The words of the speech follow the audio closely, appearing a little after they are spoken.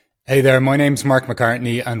Hey there, my name's Mark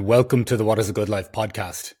McCartney and welcome to the What is a Good Life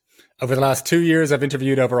podcast. Over the last 2 years, I've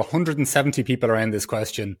interviewed over 170 people around this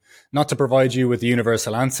question, not to provide you with the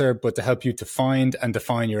universal answer, but to help you to find and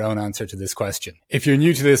define your own answer to this question. If you're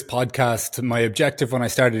new to this podcast, my objective when I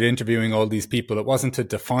started interviewing all these people, it wasn't to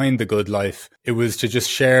define the good life. It was to just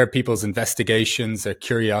share people's investigations, their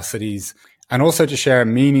curiosities, and also to share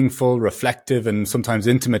meaningful, reflective, and sometimes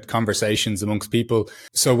intimate conversations amongst people.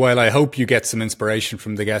 So while I hope you get some inspiration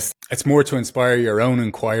from the guests, it's more to inspire your own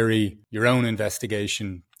inquiry, your own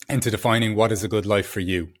investigation into defining what is a good life for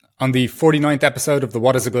you. On the 49th episode of the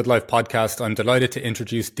What is a Good Life podcast, I'm delighted to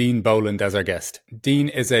introduce Dean Boland as our guest. Dean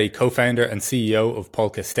is a co-founder and CEO of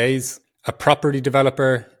Polka Stays, a property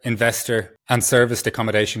developer, investor, and serviced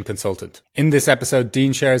accommodation consultant. In this episode,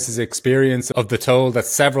 Dean shares his experience of the toll that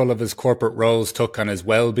several of his corporate roles took on his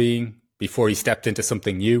well-being before he stepped into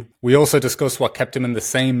something new. We also discuss what kept him in the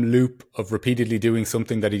same loop of repeatedly doing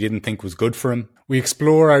something that he didn't think was good for him. We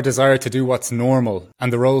explore our desire to do what's normal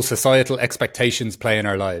and the role societal expectations play in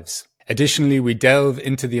our lives. Additionally, we delve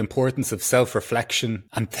into the importance of self-reflection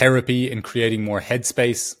and therapy in creating more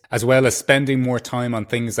headspace, as well as spending more time on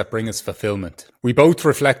things that bring us fulfillment. We both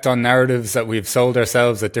reflect on narratives that we've sold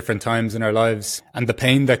ourselves at different times in our lives, and the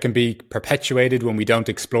pain that can be perpetuated when we don't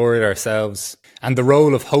explore it ourselves, and the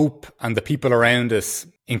role of hope and the people around us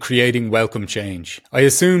in creating welcome change. I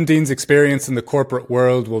assume Dean's experience in the corporate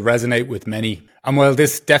world will resonate with many, and while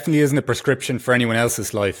this definitely isn't a prescription for anyone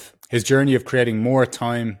else's life, his journey of creating more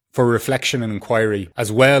time for reflection and inquiry, as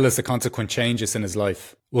well as the consequent changes in his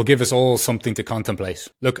life, will give us all something to contemplate.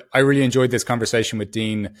 Look, I really enjoyed this conversation with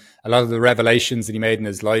Dean. A lot of the revelations that he made in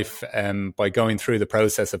his life by going through the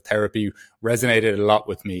process of therapy resonated a lot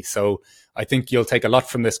with me. So I think you'll take a lot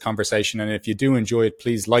from this conversation. And if you do enjoy it,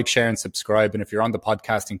 please like, share, and subscribe. And if you're on the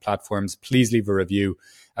podcasting platforms, please leave a review,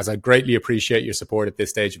 as I greatly appreciate your support at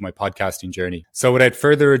this stage of my podcasting journey. So without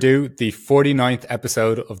further ado, the 49th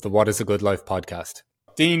episode of the What is a Good Life podcast.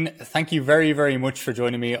 Dean, thank you very, very much for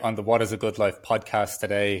joining me on the What is a Good Life podcast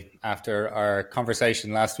today. After our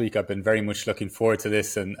conversation last week, I've been very much looking forward to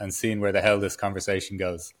this and seeing where the hell this conversation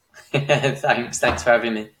goes. Thanks for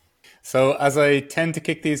having me. So as I tend to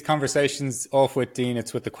kick these conversations off with, Dean,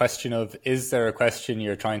 it's with the question of, is there a question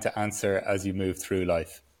you're trying to answer as you move through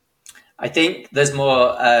life? I think there's more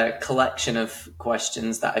a collection of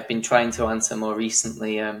questions that I've been trying to answer more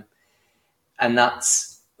recently. And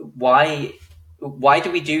that's why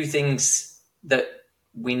do we do things that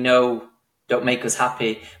we know don't make us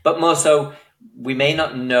happy? But more so, we may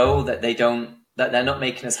not know that they're not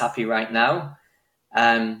making us happy right now.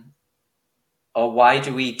 Or why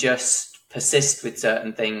do we just persist with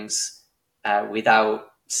certain things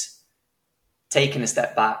without taking a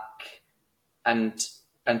step back and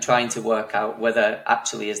trying to work out whether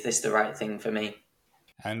actually is this the right thing for me?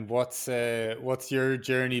 And what's your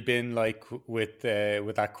journey been like with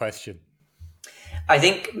that question? I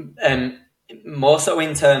think more so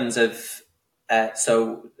in terms of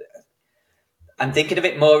so I'm thinking of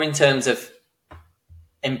it more in terms of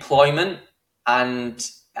employment and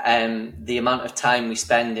the amount of time we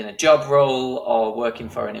spend in a job role or working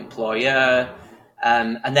for an employer,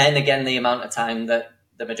 and then again the amount of time that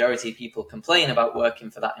the majority of people complain about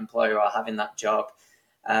working for that employer or having that job.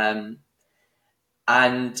 And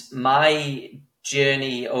my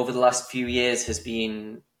journey over the last few years has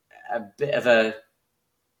been a bit of a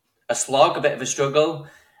slog, a bit of a struggle.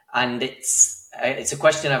 And it's a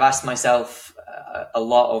question I've asked myself a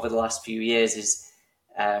lot over the last few years is,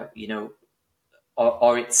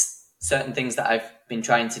 or it's certain things that I've been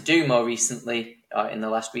trying to do more recently in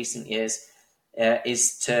the last recent years,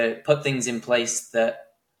 is to put things in place that,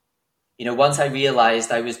 once I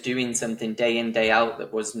realized I was doing something day in, day out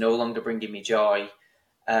that was no longer bringing me joy,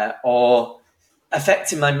 or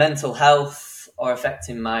affecting my mental health, or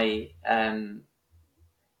affecting my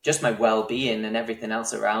just my well-being and everything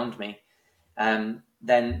else around me,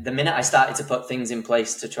 then the minute I started to put things in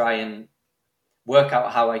place to try and work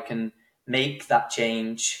out how I can make that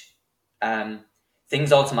change,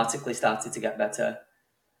 things automatically started to get better.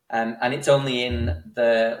 And it's only in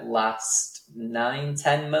the last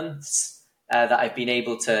 9-10 months that I've been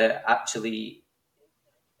able to actually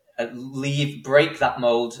break that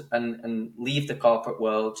mold and leave the corporate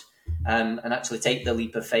world, and actually take the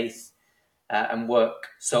leap of faith and work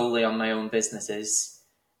solely on my own businesses.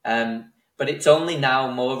 But it's only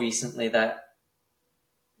now more recently that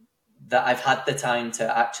I've had the time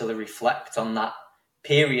to actually reflect on that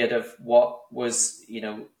period of what was,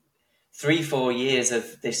 3-4 years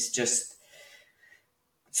of this just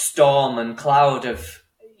storm and cloud of,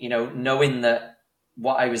 knowing that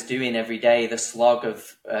what I was doing every day, the slog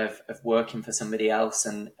of working for somebody else,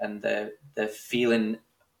 and the feeling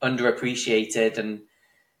underappreciated and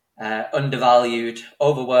undervalued,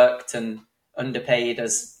 overworked and underpaid,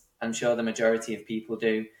 as I'm sure the majority of people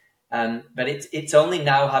do. But it's only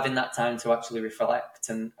now having that time to actually reflect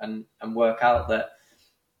and work out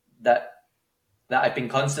that I've been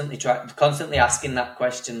constantly asking that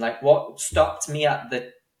question, like what stopped me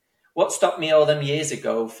all them years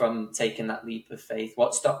ago from taking that leap of faith?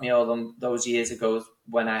 What stopped me all those years ago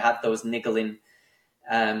when I had those niggling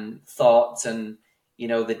thoughts, and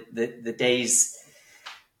the days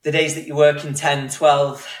that you're working 10,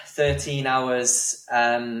 12, 13 hours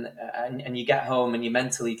and you get home and you're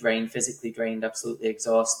mentally drained, physically drained, absolutely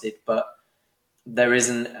exhausted, but there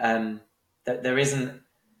isn't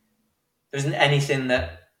anything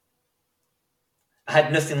that I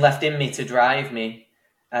had nothing left in me to drive me.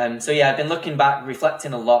 So yeah, I've been looking back,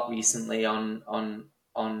 reflecting a lot recently on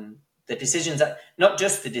the decisions, not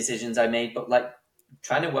just the decisions I made, but like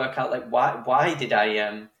trying to work out like why did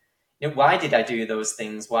I do those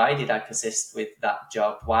things? Why did I persist with that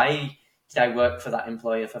job? Why did I work for that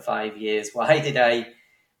employer for 5 years? Why did I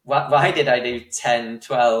do 10,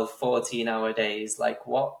 12, 14-hour days? Like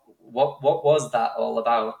what was that all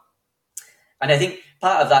about? And I think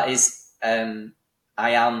part of that is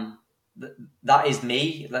that is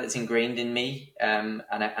me. That's ingrained in me, and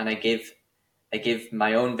I give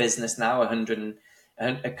my own business now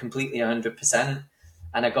completely 100%,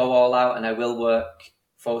 and I go all out, and I will work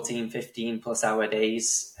 14, 15 plus hour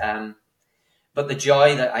days. But the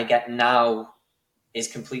joy that I get now is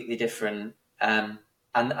completely different, and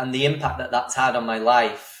the impact that that's had on my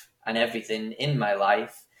life and everything in my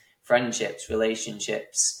life, friendships,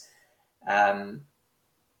 relationships,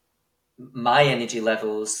 my energy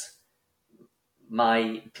levels,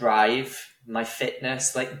 my drive, my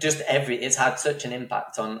fitness, like just it's had such an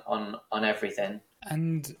impact on everything.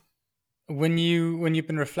 And when you've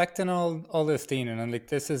been reflecting all this, Dean, and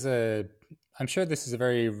like I'm sure this is a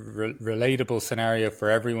very relatable scenario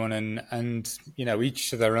for everyone, and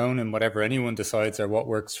each to their own, and whatever anyone decides or what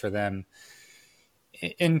works for them.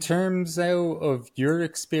 In terms of your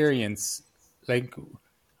experience, like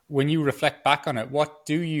when you reflect back on it, what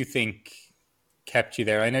do you think kept you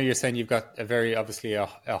there? I know you're saying you've got obviously a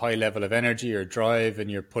high level of energy or drive,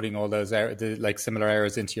 and you're putting all those like similar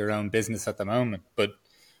hours into your own business at the moment. But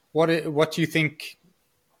what do you think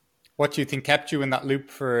kept you in that loop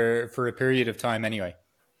for a period of time anyway?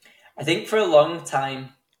 I think for a long time,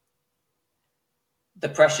 the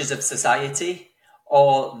pressures of society,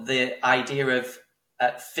 or the idea of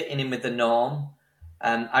fitting in with the norm.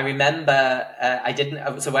 I remember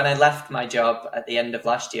so when I left my job at the end of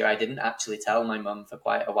last year, I didn't actually tell my mum for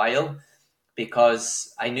quite a while,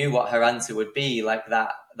 because I knew what her answer would be, like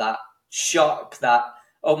that shock, that,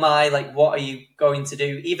 oh my, like, what are you going to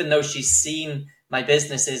do? Even though she's seen my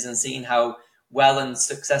businesses and seen how well and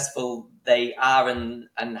successful they are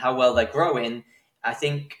and how well they're growing, I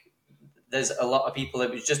think there's a lot of people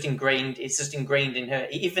that it's just ingrained in her.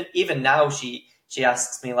 Even now she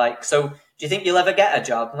asks me, like, so do you think you'll ever get a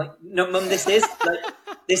job? I'm like, no, Mum, this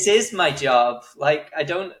is my job. Like,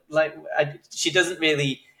 she doesn't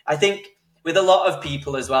really, I think with a lot of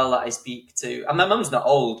people as well that I speak to, and my mum's not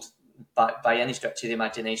old by any stretch of the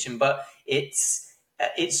imagination, but it's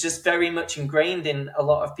just very much ingrained in a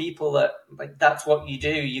lot of people that, like, that's what you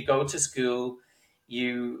do. You go to school,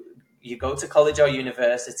 you go to college or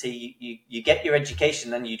university, you get your education,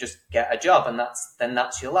 then you just get a job, and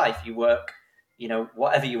that's your life. You work,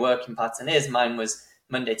 whatever your working pattern is. Mine was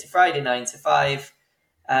Monday to Friday, 9 to 5.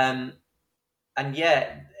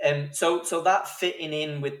 So that fitting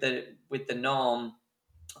in with the norm,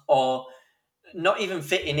 or not even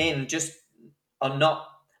fitting in,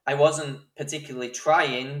 I wasn't particularly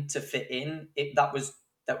trying to fit in. That was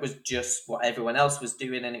just what everyone else was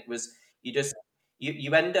doing, and it was,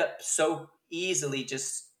 you end up so easily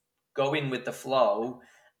just going with the flow,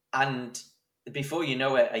 and before you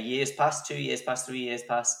know it, a year's passed, 2 years passed, 3 years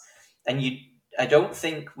passed, and I don't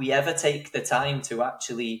think we ever take the time to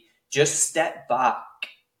actually just step back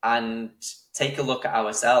and take a look at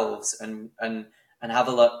ourselves and have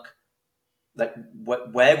a look, like,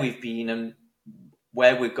 where we've been and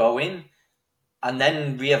where we're going, and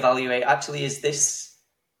then reevaluate, actually, is this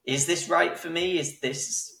right for me? Is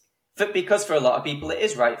this because for a lot of people it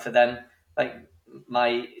is right for them. Like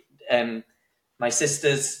my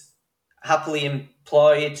sister's happily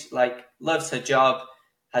employed, like, loves her job,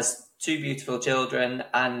 has 2 beautiful children,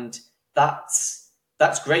 and that's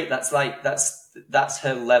great. That's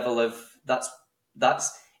her level of,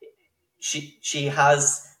 she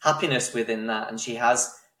has happiness within that, and she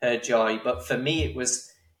has her joy. But for me, it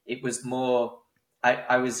was more,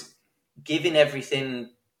 I was giving everything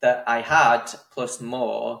that I had plus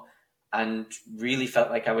more, and really felt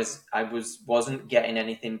like I wasn't getting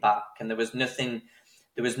anything back, and there was nothing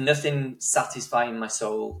satisfying my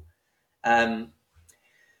soul.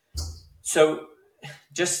 So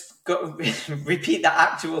just repeat the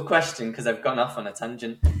actual question, because I've gone off on a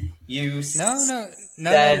tangent. You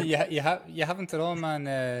you haven't at all,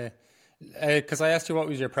 man. Because I asked you what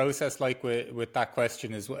was your process like with that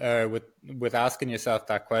question, with asking yourself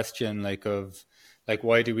that question, like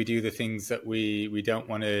why do we do the things that we don't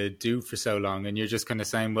want to do for so long? And you're just kind of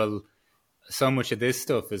saying, well, so much of this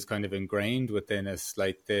stuff is kind of ingrained within us.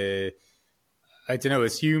 Like I don't know,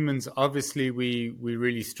 as humans, obviously we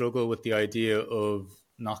really struggle with the idea of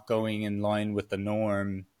not going in line with the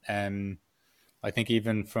norm. I think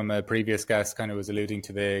even from a previous guest kind of was alluding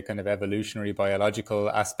to the kind of evolutionary biological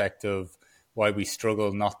aspect of why we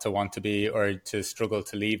struggle not to want to be, or to struggle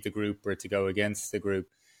to leave the group or to go against the group.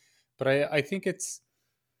 But I think it's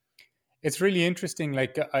really interesting.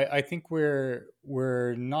 Like I think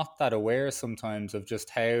we're not that aware sometimes of just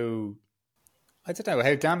how, I don't know,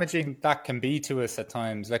 how damaging that can be to us at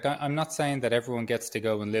times. Like I'm not saying that everyone gets to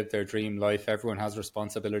go and live their dream life. Everyone has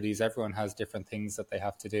responsibilities. Everyone has different things that they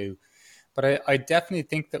have to do. But I definitely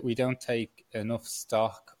think that we don't take enough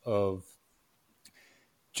stock of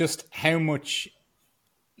just how much,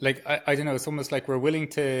 like, I don't know, it's almost like we're willing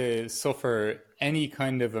to suffer any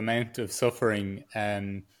kind of amount of suffering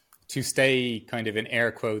to stay kind of in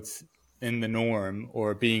air quotes in the norm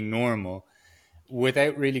or being normal,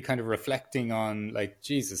 without really kind of reflecting on, like,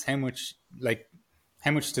 Jesus, how much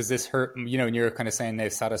does this hurt? You know, and you're kind of saying now,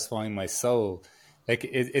 satisfying my soul. Like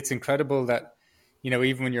it's incredible that, you know,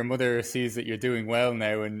 even when your mother sees that you're doing well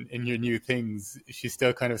now and in your new things, she's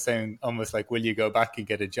still kind of saying almost like, will you go back and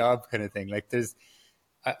get a job kind of thing. Like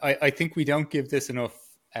I think we don't give this enough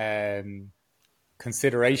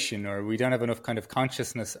consideration, or we don't have enough kind of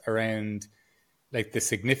consciousness around like the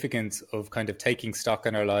significance of kind of taking stock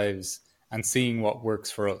in our lives and seeing what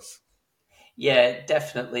works for us. Yeah,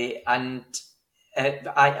 definitely. And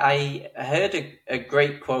I heard a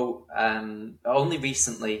great quote only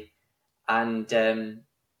recently, and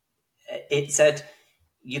it said,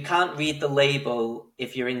 "You can't read the label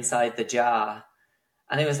if you're inside the jar."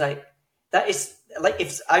 And it was like, that is like,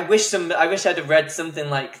 I wish I'd have read something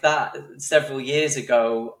like that several years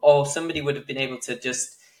ago, or somebody would have been able to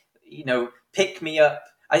just, you know, pick me up.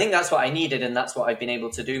 I think that's what I needed, and that's what I've been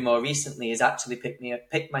able to do more recently, is actually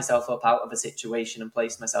pick myself up out of a situation and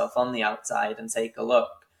place myself on the outside and take a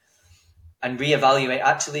look and reevaluate.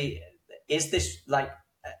 Actually, is this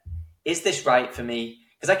right for me?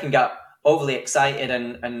 Because I can get overly excited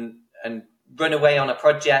and run away on a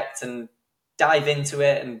project and dive into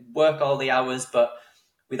it and work all the hours, but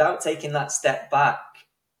without taking that step back,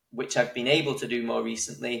 which I've been able to do more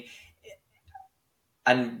recently,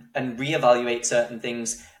 and reevaluate certain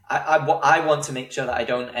things. I want to make sure that I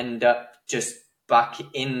don't end up just back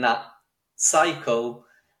in that cycle,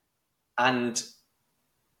 and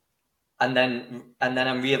then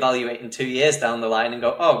I'm reevaluating 2 years down the line and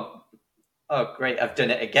go, oh great, I've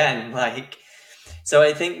done it again. Like, so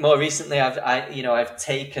I think more recently I've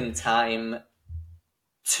taken time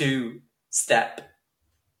to step,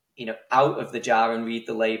 you know, out of the jar and read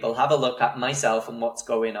the label, have a look at myself and what's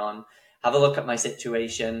going on, have a look at my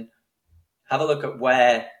situation, have a look at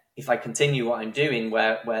where, if I continue what I'm doing,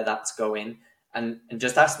 where that's going, and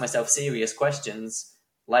just ask myself serious questions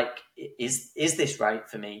like, is this right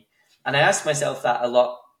for me? And I ask myself that a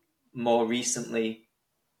lot more recently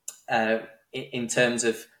in terms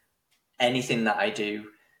of anything that I do,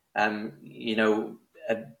 you know,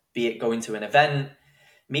 be it going to an event,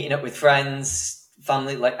 meeting up with friends,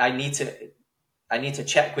 family. Like I need to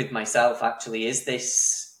check with myself, actually, is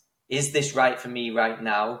this right for me right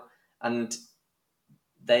now? And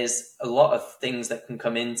there's a lot of things that can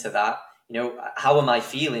come into that. You know, how am I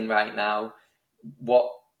feeling right now?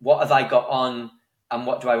 What have I got on, and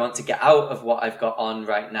what do I want to get out of what I've got on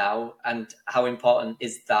right now? And how important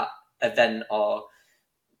is that event, or,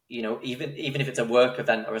 you know, even if it's a work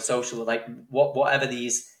event or a social, like whatever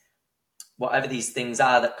these things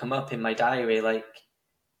are that come up in my diary, like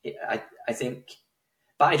I think,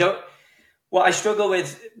 but what I struggle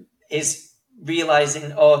with is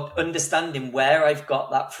realizing or understanding where I've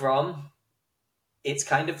got that from. It's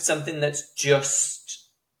kind of something that's just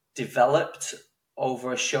developed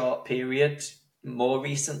over a short period more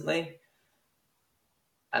recently.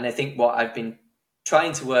 And I think what I've been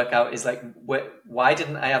trying to work out is like, why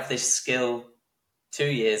didn't I have this skill 2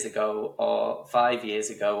 years ago or 5 years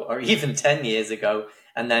ago or even 10 years ago?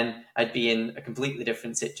 and then I'd be in a completely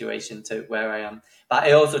different situation to where I am. But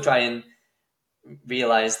I also try and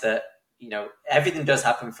realize that, you know, everything does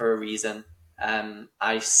happen for a reason.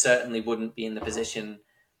 I certainly wouldn't be in the position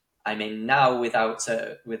I'm in now without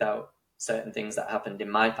certain things that happened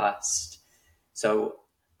in my past. So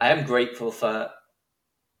I am grateful for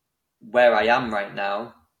where I am right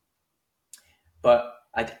now, but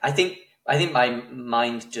I think my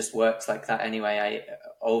mind just works like that anyway.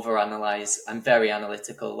 I overanalyze. I'm very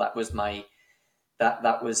analytical. That was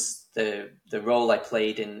that was the role I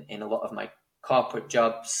played in a lot of my corporate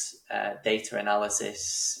jobs, data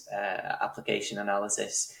analysis, application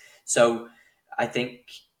analysis. So I think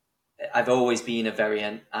I've always been a very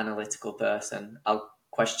analytical person. I'll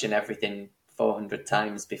question everything 400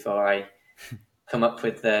 times before I come up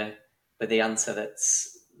with the answer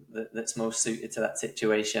that's most suited to that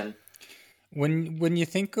situation. When you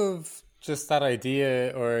think of just that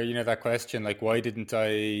idea, or you know, that question, like why didn't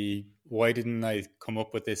I come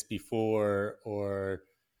up with this before, or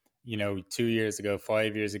you know, 2 years ago,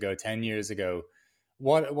 5 years ago, 10 years ago,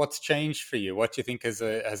 what's changed for you? What do you think has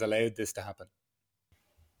allowed this to happen?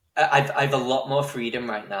 I've a lot more freedom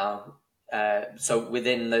right now. So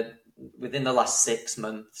within the last 6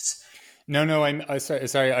 months. No, I'm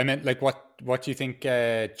sorry. I meant like what do you think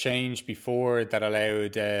changed before that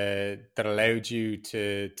allowed you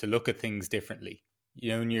to look at things differently?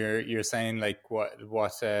 You know, and you're saying like what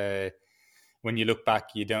when you look back,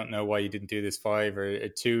 you don't know why you didn't do this 5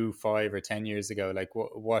 or 10 years ago. Like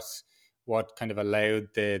what kind of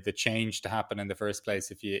allowed the change to happen in the first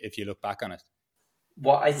place? If you look back on it,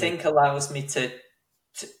 what I think allows me to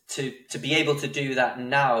be able to do that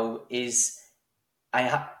now is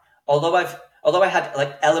although I had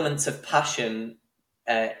like elements of passion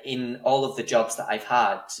in all of the jobs that I've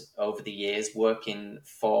had over the years working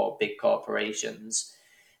for big corporations,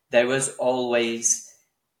 that was always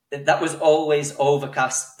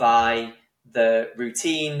overcast by the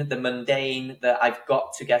routine, the mundane, that I've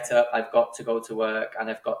got to get up, I've got to go to work, and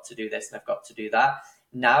I've got to do this and I've got to do that.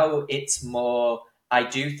 Now it's more, I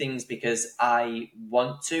do things because I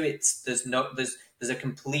want to. There's a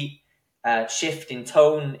complete shift in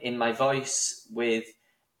tone in my voice with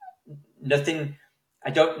nothing.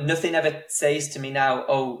 Nothing ever says to me now,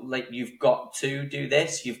 oh, like you've got to do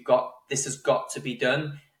this. This has got to be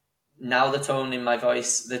done. Now the tone in my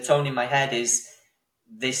voice, the tone in my head is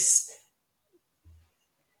this.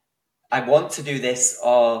 I want to do this,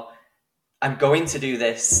 or I'm going to do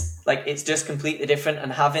this. Like it's just completely different.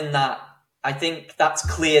 And having that, I think that's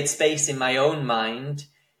cleared space in my own mind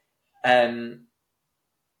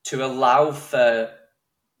to allow for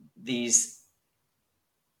these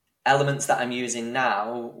elements that I'm using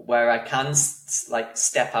now, where I can like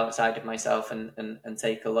step outside of myself and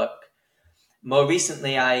take a look. More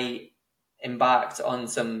recently, I embarked on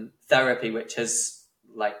some therapy, which has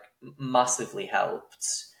like massively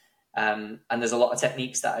helped. And there's a lot of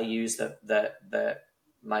techniques that I use that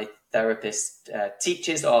my therapist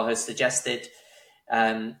teaches or has suggested.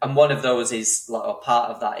 And one of those is, or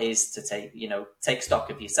part of that is to take stock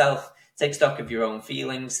of yourself, take stock of your own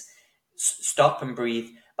feelings, stop and breathe.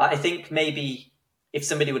 But I think maybe if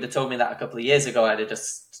somebody would have told me that a couple of years ago, I'd have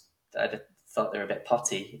thought they're a bit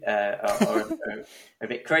potty or a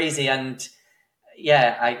bit crazy. And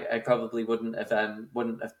yeah, I probably wouldn't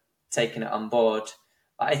have taken it on board.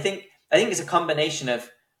 But I think it's a combination of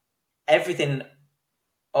everything,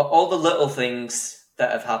 all the little things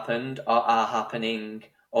that have happened or are happening,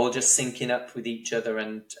 all just syncing up with each other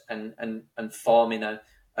and forming a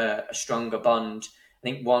stronger bond. I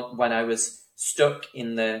think when I was stuck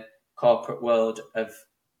in the corporate world of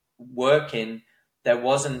working, there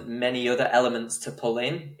wasn't many other elements to pull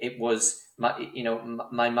in. It was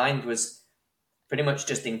my mind was pretty much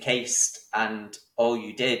just encased, and all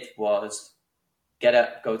you did was get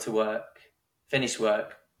up, go to work, finish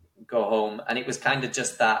work, go home. And it was kind of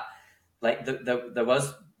just that, like there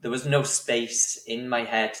was no space in my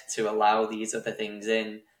head to allow these other things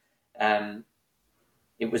in.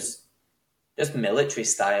 It was just military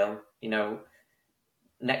style,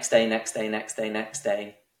 next day.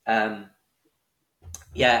 And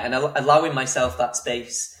allowing myself that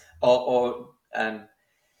space or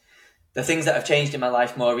the things that have changed in my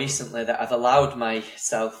life more recently that I've allowed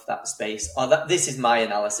myself that space, or that this is my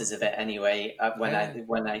analysis of it anyway. When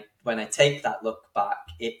I take that look back,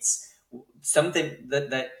 it's something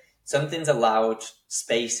that something's allowed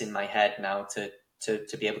space in my head now to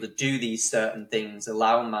be able to do these certain things,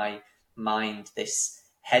 allow my mind this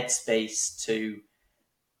headspace to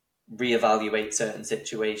reevaluate certain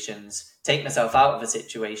situations, take myself out of a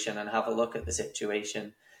situation and have a look at the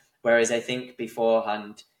situation. Whereas I think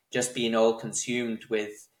beforehand, just being all consumed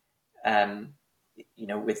with,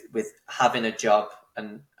 with having a job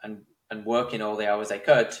and working all the hours I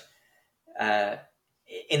could,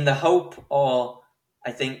 in the hope or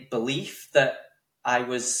I think belief that I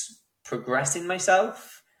was progressing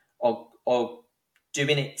myself or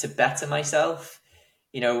doing it to better myself.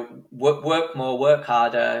 Work more, work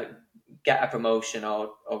harder, get a promotion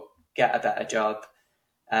or get a better job.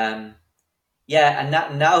 And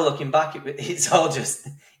now looking back, it's all just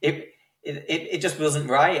it just wasn't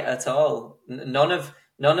right at all. None of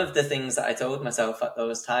the things that I told myself at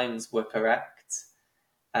those times were correct.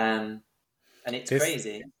 And it's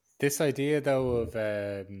crazy. This idea though of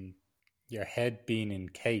your head being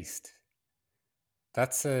encased,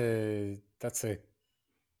 that's a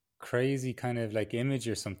crazy kind of like image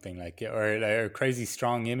or something, like, or a crazy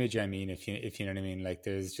strong image. I mean, if you know what I mean, like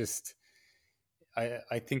there's just,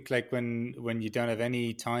 I think like when you don't have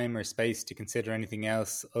any time or space to consider anything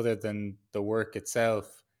else other than the work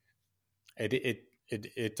itself,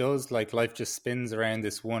 it does, like life just spins around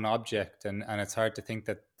this one object, and it's hard to think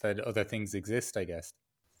that other things exist, I guess.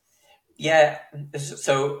 Yeah.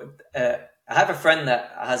 So I have a friend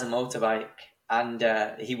that has a motorbike, and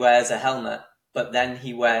he wears a helmet, but then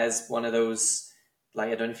he wears one of those,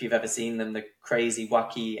 like, I don't know if you've ever seen them, the crazy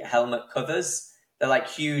wacky helmet covers. They're like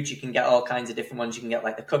huge. You can get all kinds of different ones. You can get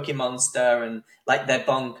like the Cookie Monster, and like they're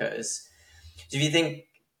bonkers. So if you think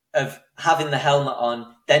of having the helmet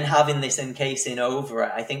on, then having this encasing over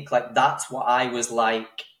it, I think like that's what I was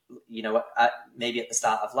like, maybe at the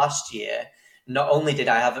start of last year. Not only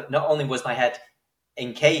was my head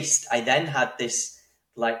encased, I then had this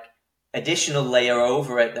like additional layer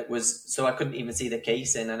over it that was, so I couldn't even see the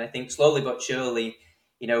casing. And I think slowly but surely,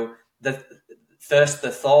 the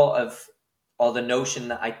thought of, or the notion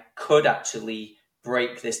that I could actually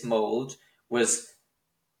break this mold was,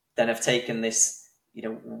 then I've taken this,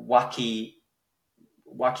 wacky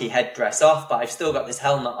headdress off, but I've still got this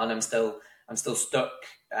helmet on. I'm still stuck,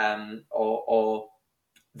 or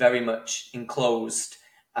very much enclosed.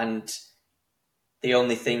 And the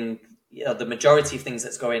only thing, the majority of things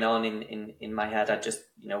that's going on in my head, I just,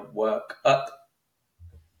 work, up,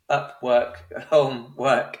 work, home,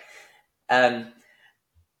 work. And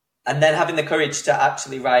then having the courage to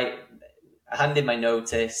actually hand in my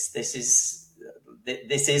notice. This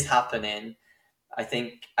is happening. I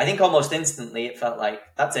think almost instantly it felt like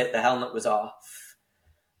that's it. The helmet was off,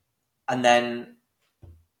 and then,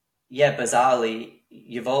 bizarrely,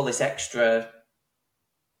 you've all this extra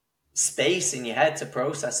space in your head to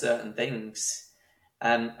process certain things.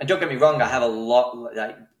 And don't get me wrong, I have a lot.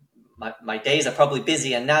 Like my days are probably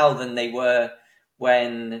busier now than they were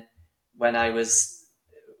when I was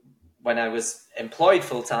employed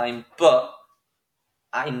full time, but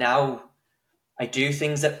I do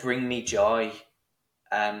things that bring me joy.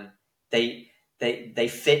 They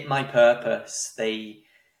fit my purpose.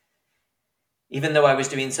 Even though I was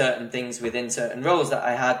doing certain things within certain roles that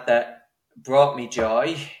I had that brought me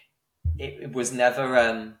joy, it was never,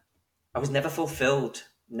 I was never fulfilled.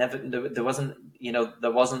 There wasn't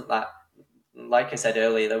that, like I said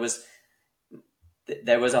earlier, there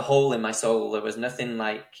was a hole in my soul. There was nothing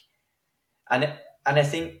like, and I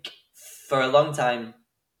think for a long time,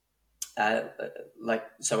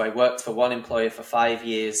 so I worked for one employer for 5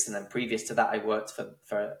 years, and then previous to that, I worked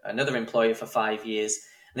for another employer for 5 years.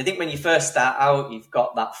 And I think when you first start out, you've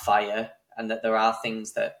got that fire, and that there are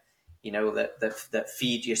things that, that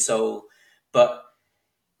feed your soul, but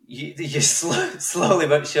you slowly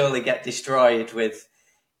but surely get destroyed with,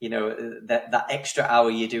 that extra hour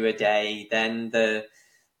you do a day. Then the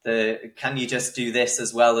can you just do this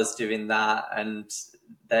as well as doing that? And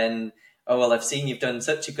then, oh, well, I've seen you've done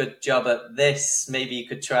such a good job at this. Maybe you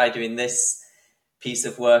could try doing this piece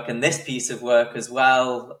of work and this piece of work as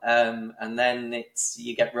well. And then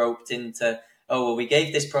you get roped into, oh, well, we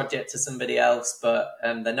gave this project to somebody else, but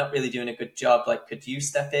they're not really doing a good job. Like, could you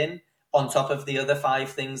step in on top of the other 5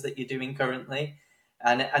 things that you're doing currently?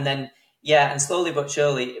 And then, and slowly but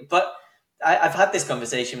surely, but I've had this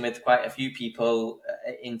conversation with quite a few people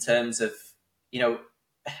in terms of,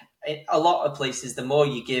 a lot of places, the more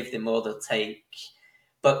you give, the more they'll take.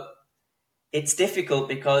 But it's difficult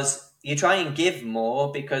because you try and give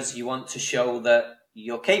more because you want to show that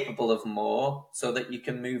you're capable of more so that you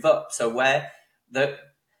can move up. So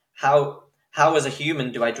how as a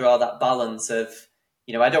human do I draw that balance of,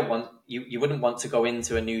 I don't want, you wouldn't want to go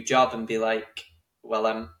into a new job and be like, well,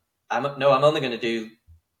 I'm only going to do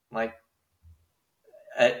like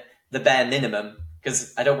the bare minimum,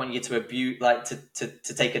 because I don't want you to abuse, like to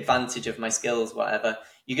take advantage of my skills, whatever.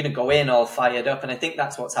 You're going to go in all fired up. And I think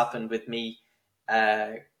that's what's happened with me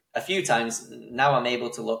a few times now I'm able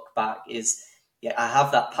to look back is, yeah, I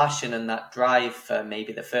have that passion and that drive for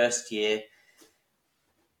maybe the first year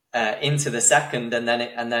into the second, and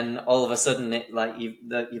then all of a sudden you've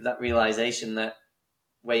that realization that,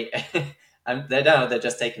 wait, they're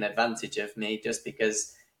just taking advantage of me just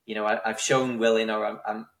because, I've shown willing, or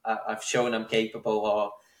I've shown I'm capable,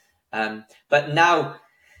 or but now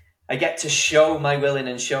I get to show my willing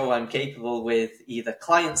and show I'm capable with either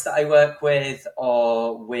clients that I work with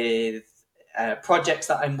or with projects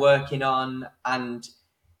that I'm working on, and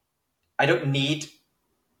I don't need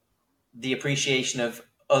the appreciation of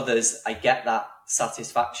others. I get that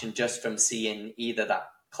satisfaction just from seeing either that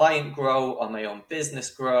client grow or my own business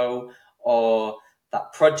grow or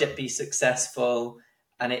that project be successful.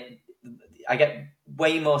 And I get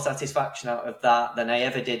way more satisfaction out of that than I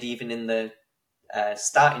ever did even in the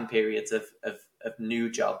starting periods of new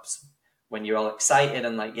jobs, when you're all excited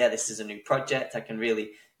and like, yeah, this is a new project, I can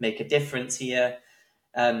really make a difference here.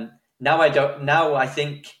 Now I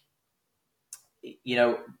think,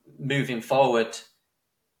 moving forward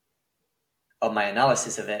on my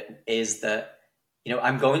analysis of it is that,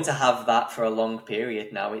 I'm going to have that for a long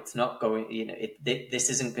period now. It's not going,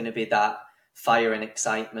 this isn't going to be that fire and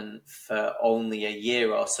excitement for only a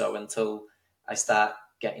year or so until I start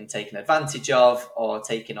getting taken advantage of or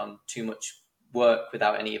taking on too much work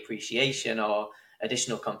without any appreciation or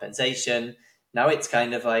additional compensation. Now it's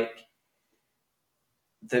kind of like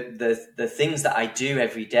the things that I do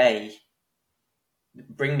every day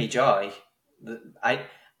bring me joy. I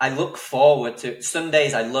look forward to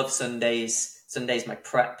Sundays. I love Sundays. Sunday's my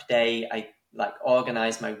prep day. I like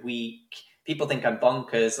organize my week. People think I'm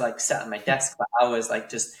bonkers, like sat at my desk for hours, like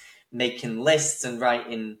just making lists and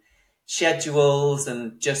writing schedules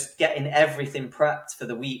and just getting everything prepped for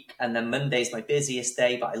the week. And then Monday's my busiest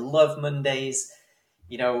day, but I love Mondays.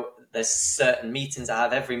 There's certain meetings I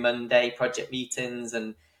have every Monday, project meetings,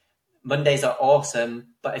 and Mondays are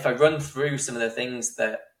awesome. But if I run through some of the things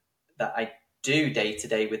that I do day to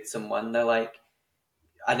day with someone, they're like,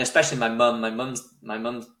 and especially my mum's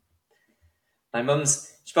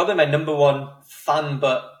she's probably my number one fan,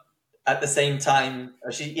 but at the same time,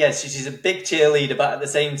 she's a big cheerleader, but at the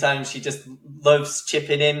same time, she just loves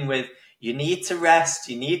chipping in with, you need to rest,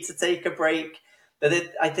 you need to take a break. But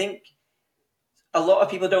I think a lot of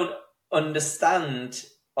people don't understand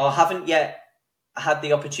or haven't yet had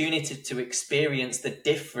the opportunity to experience the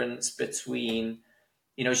difference between,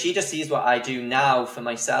 she just sees what I do now for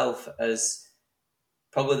myself as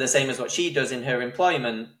probably the same as what she does in her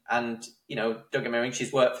employment. And, don't get me wrong,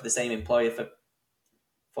 she's worked for the same employer for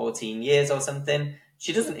 14 years or something.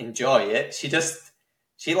 She doesn't enjoy it.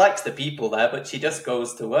 She likes the people there, but she just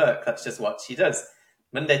goes to work. That's just what she does.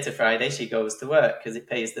 Monday to Friday, she goes to work because it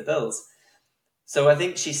pays the bills. So I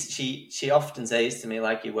think she often says to me,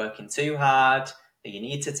 like, you're working too hard, you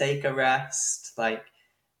need to take a rest.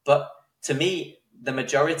 But to me, the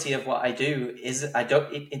majority of what I do is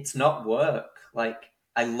it's not work. Like,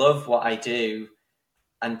 I love what I do.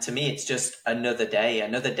 And to me, it's just another day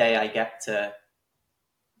I get to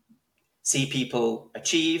see people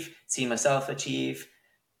achieve, see myself achieve,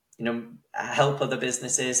 help other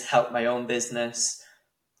businesses, help my own business,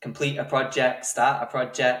 complete a project, start a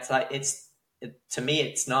project. To me,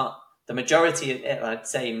 it's not the majority of it. I'd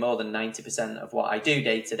say more than 90% of what I do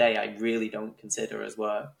day to day, I really don't consider as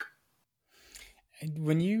work.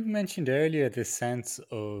 When you mentioned earlier this sense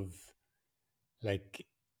of like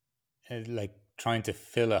trying to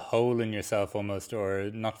fill a hole in yourself almost, or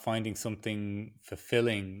not finding something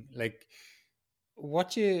fulfilling, like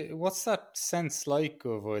what's that sense like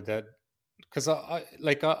over that? Because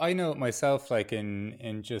I know it myself, like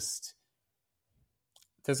in just,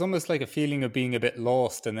 there's almost like a feeling of being a bit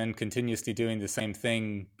lost and then continuously doing the same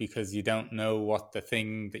thing because you don't know what the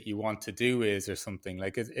thing that you want to do is or something.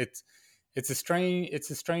 Like it's a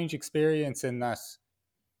strange experience in that,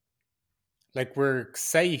 like, we're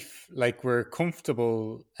safe, like we're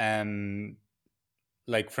comfortable,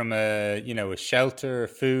 like from a shelter,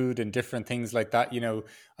 food and different things like that.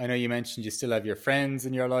 I know you mentioned you still have your friends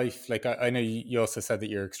in your life. Like I know you also said that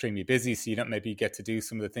you're extremely busy, so you don't maybe get to do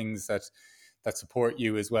some of the things that support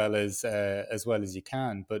you as well as you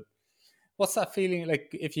can. But what's that feeling like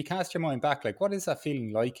if you cast your mind back? Like, what is that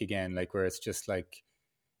feeling like again? Like, where it's just like,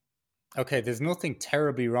 okay, there's nothing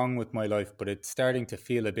terribly wrong with my life, but it's starting to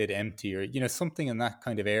feel a bit empty, or something in that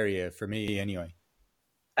kind of area for me anyway.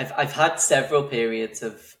 I've had several periods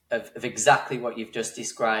of exactly what you've just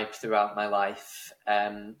described throughout my life,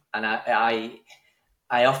 and I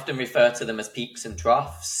often refer to them as peaks and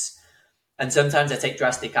troughs. And sometimes I take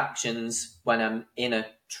drastic actions when I'm in a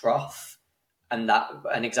trough, that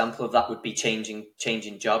an example of that would be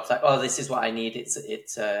changing jobs. Like, oh, this is what I need.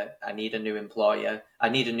 I need a new employer. I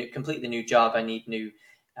need a completely new job. I need new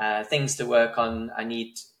things to work on. I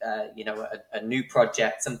need a new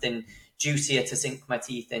project, something juicier to sink my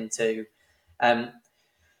teeth into. But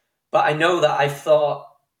I know that I've thought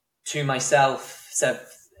to myself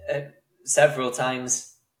several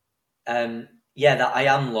times, that I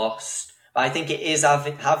am lost. But I think it is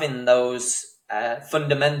having those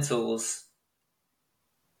fundamentals,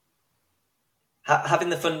 having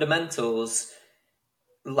the fundamentals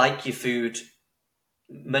like your food,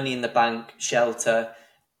 money in the bank, shelter,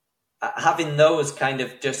 having those kind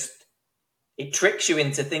of it tricks you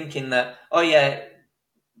into thinking that, oh yeah,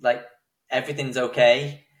 like everything's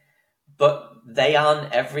okay, but they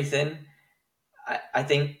aren't everything. I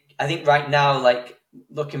think right now, like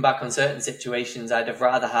looking back on certain situations, I'd have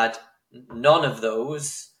rather had none of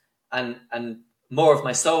those and more of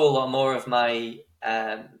my soul or more of my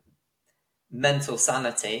mental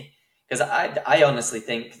sanity. Because I honestly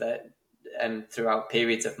think that throughout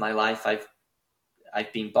periods of my life,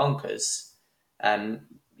 I've been bonkers, and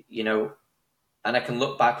I can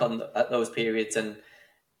look back at those periods and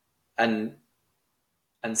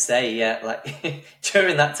say, yeah, like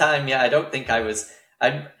during that time, yeah, I don't think I was.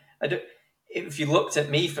 I don't. If you looked at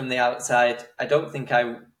me from the outside, I don't think I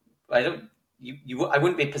don't. I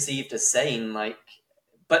wouldn't be perceived as sane. Like,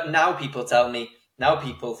 but now people tell me. Now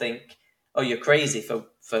people think, oh, you're crazy for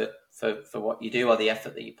what you do or the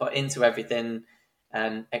effort that you put into everything,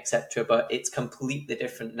 etc. But it's completely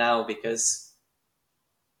different now because,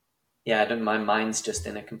 yeah, my mind's just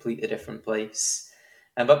in a completely different place.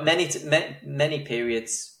 But many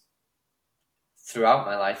periods throughout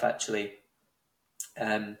my life, actually,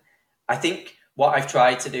 I think what I've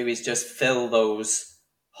tried to do is just fill those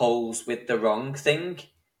holes with the wrong thing.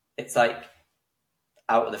 It's like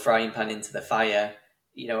out of the frying pan into the fire.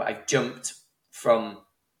 I've jumped from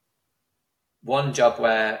one job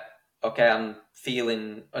where, okay, I'm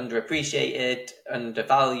feeling underappreciated,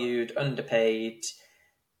 undervalued, underpaid.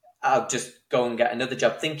 I'll just go and get another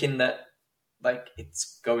job thinking that like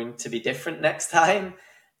it's going to be different next time.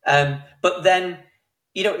 But then,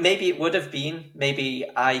 maybe it would have been, maybe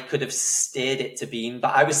I could have steered it to being,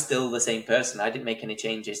 but I was still the same person. I didn't make any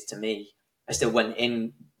changes to me. I still went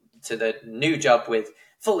in to the new job with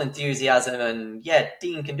full enthusiasm and yeah,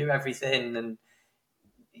 Dean can do everything. And,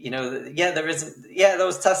 there isn't,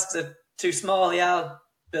 those tasks are too small. Yeah, I'll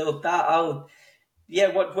build that.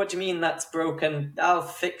 What do you mean that's broken? I'll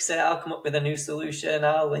fix it. I'll come up with a new solution.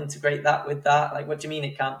 I'll integrate that with that. Like, what do you mean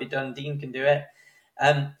it can't be done? Dean can do it.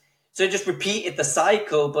 So I just repeated the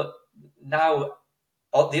cycle, but now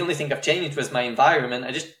the only thing I've changed was my environment.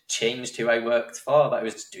 I just changed who I worked for, but I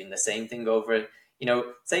was just doing the same thing over,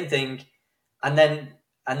 same thing. And then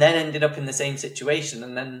ended up in the same situation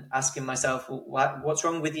and then asking myself, well, what's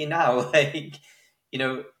wrong with you now? Like,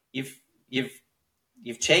 you've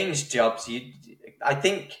changed jobs. I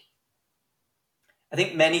think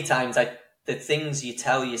many times the things you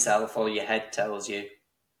tell yourself or your head tells you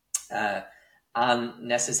aren't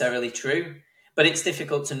necessarily true, but it's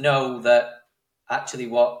difficult to know that actually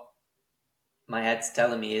what my head's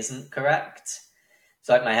telling me isn't correct.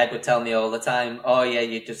 So like my head would tell me all the time, oh yeah,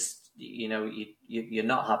 you just, you're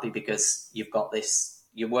not happy because you've got this,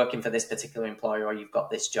 you're working for this particular employer or you've got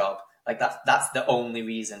this job. Like that's the only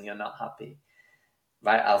reason you're not happy.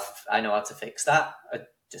 Right, I know how to fix that. I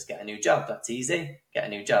just get a new job. That's easy. Get a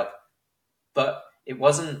new job. But it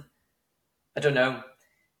wasn't. I don't know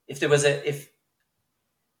if there was if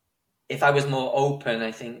I was more open.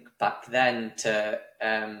 I think back then to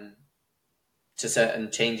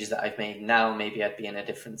certain changes that I've made now, maybe I'd be in a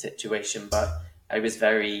different situation. But I was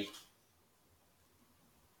very.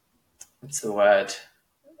 What's the word?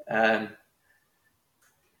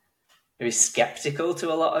 Very skeptical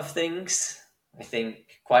to a lot of things. I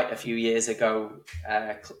think quite a few years ago,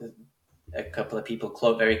 a couple of people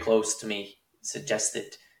very close to me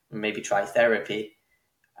suggested maybe try therapy.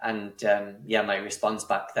 And my response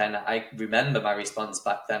back then, I remember my response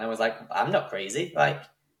back then, I was like, I'm not crazy. Like,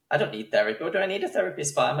 I don't need therapy. What do I need a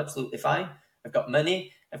therapist for? I'm absolutely fine. I've got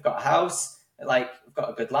money. I've got a house. Like, I've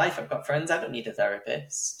got a good life. I've got friends. I don't need a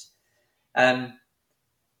therapist. But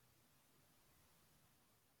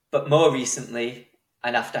more recently,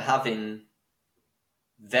 and after having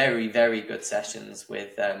very, very good sessions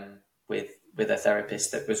with a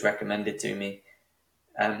therapist that was recommended to me,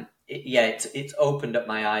 it's opened up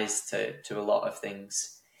my eyes to a lot of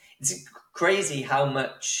things. It's crazy how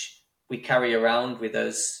much we carry around with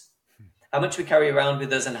us,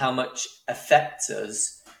 and how much affects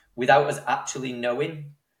us without us actually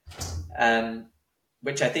knowing,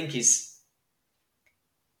 which I think is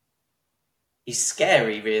is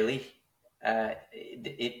scary, really.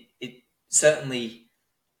 It certainly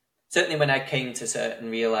when I came to certain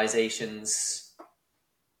realizations,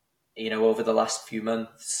 over the last few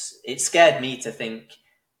months, it scared me to think,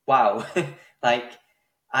 wow, like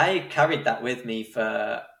I carried that with me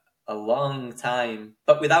for a long time,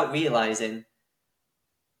 but without realizing,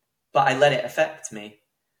 but I let it affect me.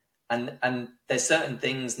 And there's certain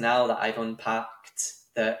things now that I've unpacked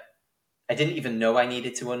that I didn't even know I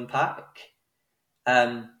needed to unpack.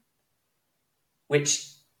 Which,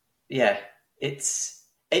 yeah, it's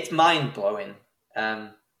mind blowing.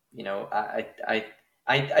 I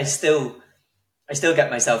still get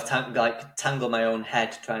myself tangle my own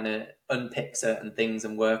head trying to unpick certain things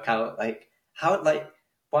and work out how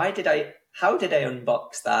how did I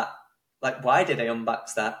unbox that? Like, why did I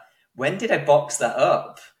unbox that? When did I box that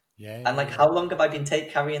up? Yeah. And how long have I been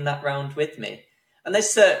carrying that around with me? And there's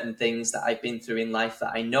certain things that I've been through in life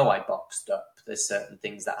that I know I boxed up. There's certain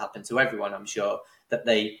things that happen to everyone, I'm sure, that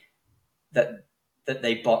they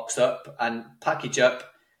box up and package up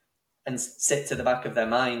and sit to the back of their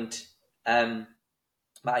mind. But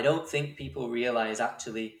I don't think people realize,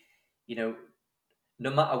 actually, no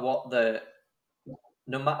matter what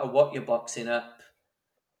you're boxing up,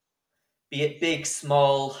 be it big,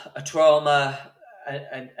 small, a trauma,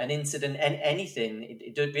 an incident, and anything,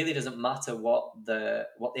 it really doesn't matter what the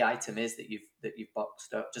item is that you've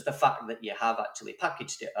boxed up. Just the fact that you have actually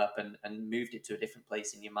packaged it up and moved it to a different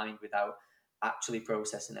place in your mind without actually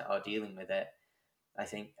processing it or dealing with it, I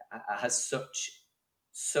think has such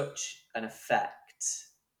an effect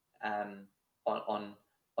on our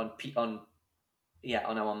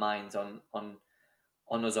minds, on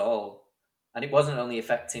us all. And it wasn't only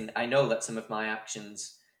affecting, I know that some of my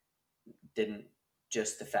actions didn't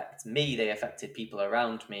just affect me, they affected people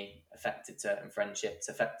around me, affected certain friendships,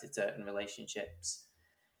 affected certain relationships.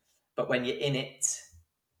 But when you're in it,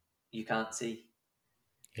 you can't see.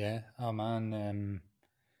 Yeah. Oh man.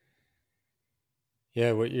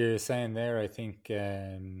 Yeah, what you're saying there, I think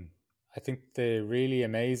the really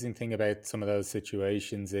amazing thing about some of those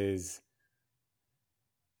situations is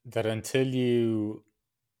that until you,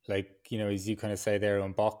 as you kind of say there,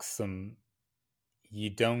 unbox them, you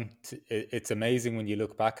don't, it's amazing when you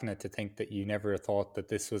look back on it to think that you never thought that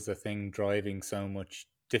this was a thing driving so much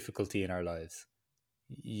difficulty in our lives.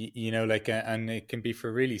 And it can be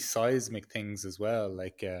for really seismic things as well.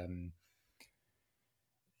 Even,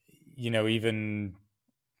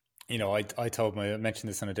 I mentioned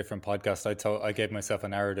this on a different podcast. I gave myself a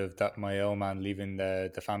narrative that my old man leaving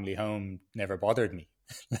the family home never bothered me.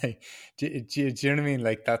 Do you know what I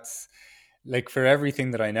mean? That's for everything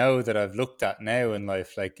that I know that I've looked at now in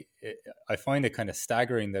life, I find it kind of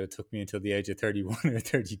staggering that it took me until the age of 31 or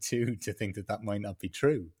 32 to think that might not be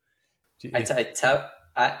true. I've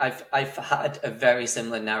had a very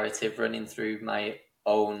similar narrative running through my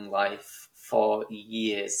own life for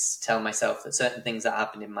years. Tell myself that certain things that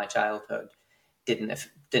happened in my childhood didn't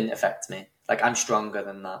affect me. I'm stronger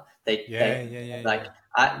than that.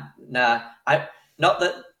 Not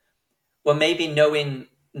that. Well, maybe knowing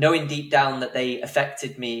deep down that they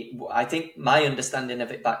affected me. I think my understanding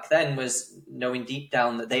of it back then was knowing deep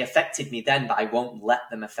down that they affected me then, but I won't let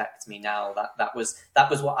them affect me now. That was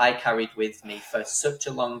what I carried with me for such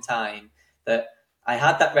a long time, that I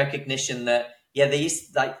had that recognition that, yeah,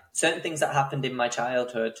 these certain things that happened in my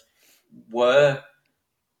childhood were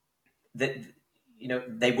that,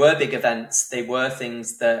 they were big events. They were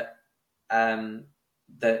things that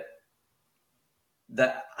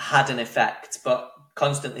that had an effect, but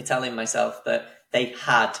constantly telling myself that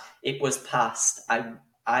it was past. And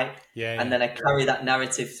then I carry that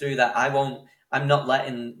narrative through, that I'm not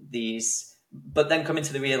letting these, but then coming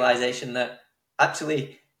to the realization that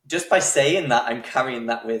actually just by saying that, I'm carrying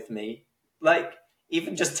that with me.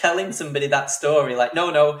 Even just telling somebody that story,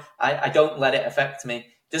 no, I don't let it affect me.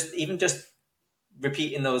 Just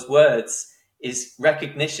repeating those words is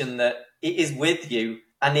recognition that it is with you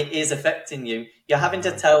and it is affecting you. You're having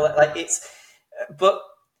to tell but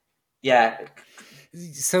yeah.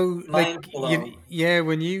 So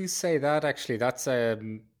when you say that, actually,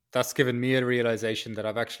 that's given me a realization that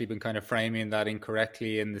I've actually been kind of framing that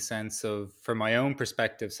incorrectly, in the sense of, from my own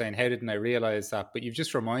perspective, saying, how didn't I realize that? But you've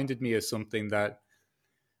just reminded me of something that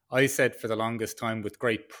I said for the longest time with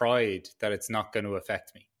great pride, that it's not going to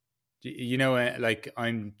affect me.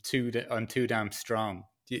 I'm too damn strong.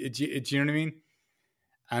 Do you know what I mean?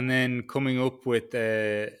 And then coming up with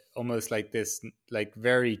almost this, I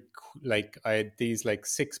had these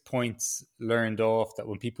 6 points learned off, that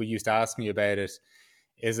when people used to ask me about it,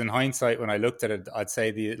 is in hindsight, when I looked at it, I'd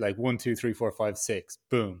say the 1, 2, 3, 4, 5, 6,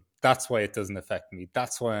 boom. That's why it doesn't affect me.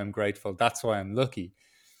 That's why I'm grateful. That's why I'm lucky.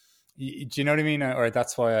 Do you know what I mean? Or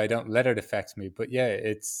that's why I don't let it affect me. But yeah,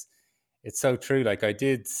 it's so true. Like I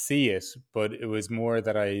did see it, but it was more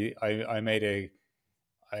that I made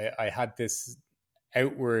I had this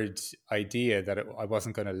outward idea that I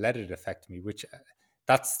wasn't going to let it affect me, which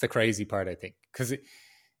that's the crazy part, I think, because it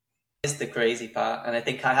is the crazy part. And I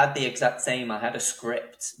think I had the exact same. I had a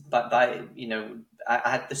script, but I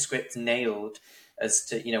had the script nailed as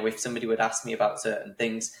to, if somebody would ask me about certain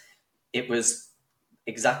things, it was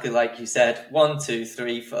exactly like you said, 1, 2,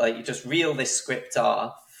 3, 4, like you just reel this script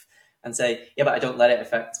off and say, yeah, but I don't let it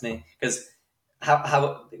affect me, because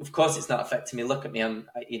how of course it's not affecting me. Look at me,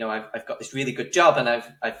 I've got this really good job, and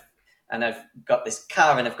I've got this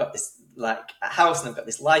car, and I've got this like a house, and I've got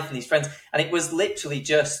this life and these friends. And it was literally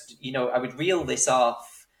just, I would reel this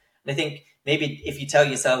off. And I think maybe if you tell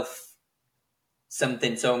yourself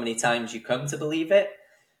something so many times, you come to believe it.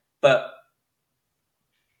 But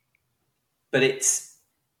it's,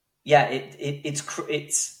 yeah, it's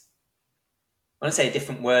I want to say a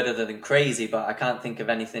different word other than crazy, but I can't think of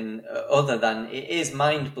anything other than it is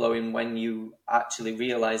mind blowing when you actually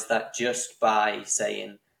realize that just by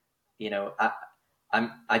saying,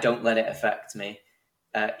 I don't let it affect me,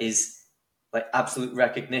 is like absolute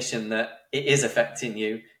recognition that it is affecting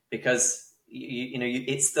you, because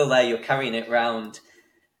it's still there. You're carrying it around.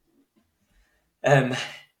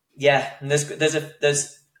 Yeah, and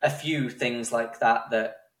there's a few things like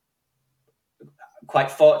that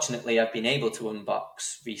quite fortunately I've been able to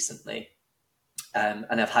unbox recently, and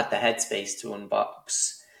I've had the headspace to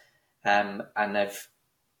unbox, and I've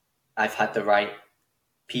had the right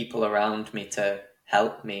people around me to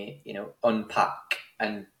help me, unpack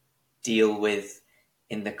and deal with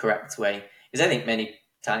in the correct way. Because I think many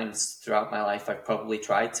times throughout my life I've probably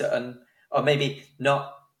tried to or maybe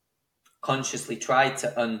not consciously tried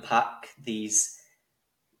to unpack these,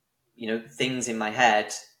 things in my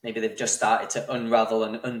head. Maybe they've just started to unravel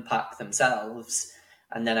and unpack themselves,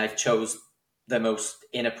 and then I've chose the most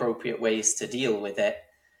inappropriate ways to deal with it.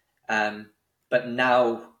 But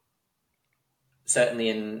now, certainly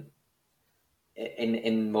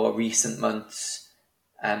in more recent months,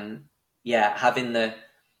 having the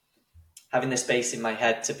space in my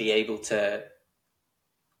head to be able to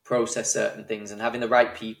process certain things, and having the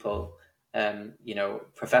right people,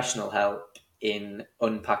 professional help in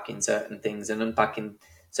unpacking certain things and unpacking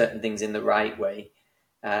certain things in the right way,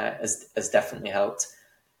 has definitely helped.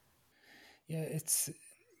 Yeah, it's,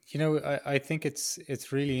 I think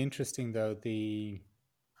it's really interesting though, the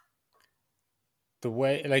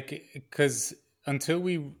way, like, because until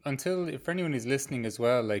for anyone who's listening as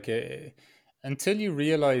well, like, until you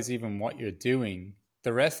realize even what you're doing,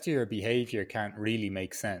 the rest of your behavior can't really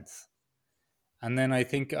make sense. And then I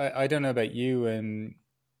think I don't know about you,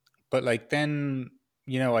 but like then,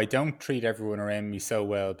 I don't treat everyone around me so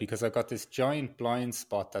well because I've got this giant blind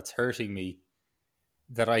spot that's hurting me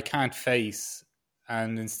that I can't face.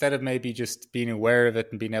 And instead of maybe just being aware of it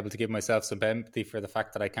and being able to give myself some empathy for the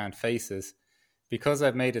fact that I can't face it, because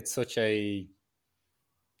I've made it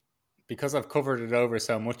because I've covered it over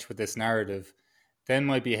so much with this narrative, then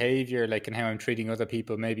my behavior, like, and how I'm treating other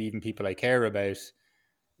people, maybe even people I care about,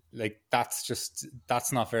 like, that's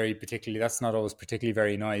not always particularly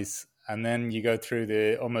very nice. And then you go through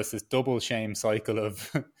the almost this double shame cycle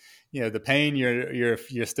of the pain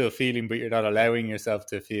you're still feeling, but you're not allowing yourself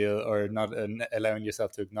to feel, or not allowing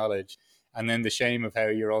yourself to acknowledge, and then the shame of how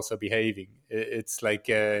you're also behaving. It's like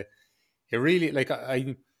it really, like,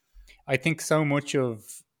 I think so much of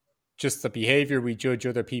just the behavior we judge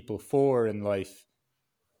other people for in life,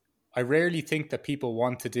 I rarely think that people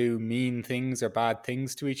want to do mean things or bad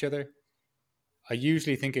things to each other. I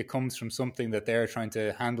usually think it comes from something that they're trying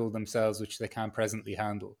to handle themselves, which they can't presently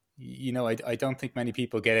handle. I don't think many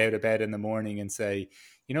people get out of bed in the morning and say,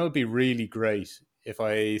 it'd be really great if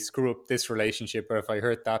I screw up this relationship, or if I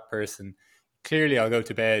hurt that person. Clearly, I'll go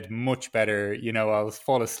to bed much better. I'll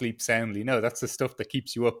fall asleep soundly. No, that's the stuff that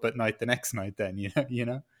keeps you up at night the next night then,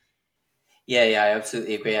 Yeah, I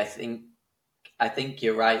absolutely agree. I think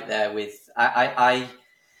you're right there with, I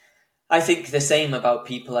think the same about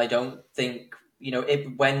people. I don't think,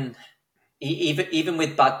 even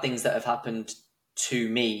with bad things that have happened to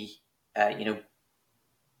me,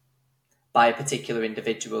 by a particular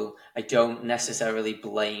individual, I don't necessarily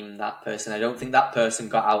blame that person. I don't think that person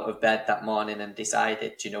got out of bed that morning and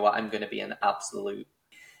decided, do you know what, I'm going to be an absolute.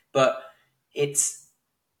 But it's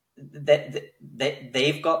that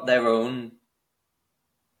they've got their own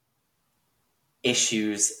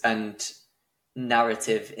issues and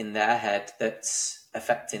narrative in their head that's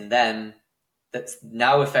affecting them, that's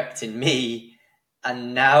now affecting me,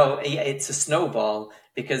 And now it's a snowball,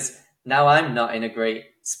 because now I'm not in a great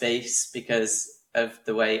space because of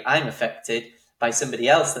the way I'm affected by somebody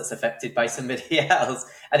else that's affected by somebody else.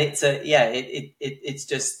 And it's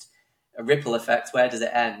just a ripple effect. Where does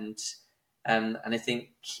it end? And I think,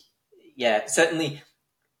 certainly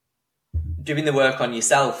doing the work on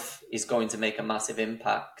yourself is going to make a massive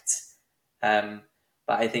impact. But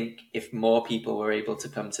I think if more people were able to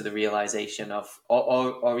come to the realization of,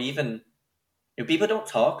 or even, people don't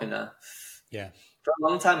talk enough. Yeah. For a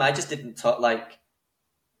long time, I just didn't talk,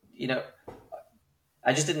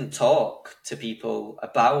 I just didn't talk to people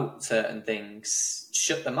about certain things,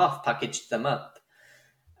 shut them off, packaged them up.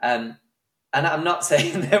 And I'm not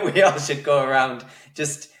saying that we all should go around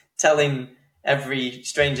just telling every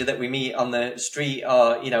stranger that we meet on the street,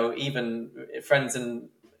 or, even friends and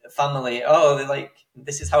family, they're like,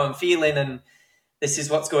 this is how I'm feeling, and this is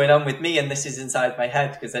what's going on with me, and this is inside my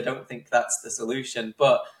head, because I don't think that's the solution.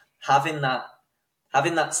 But having that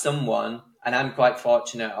someone, and I'm quite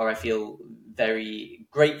fortunate, or I feel very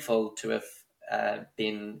grateful to have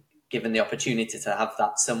been given the opportunity to have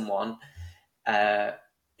that someone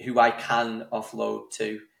who I can offload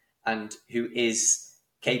to, and who is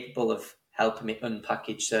capable of helping me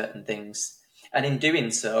unpackage certain things. And in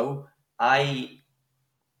doing so, I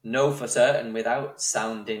know for certain, without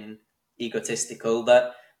sounding egotistical,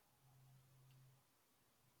 that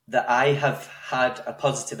I have had a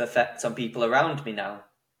positive effect on people around me now.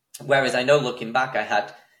 Whereas I know, looking back, I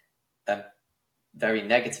had a very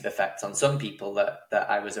negative effect on some people that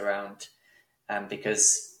I was around,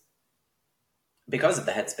 because of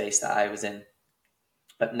the headspace that I was in.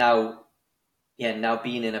 But now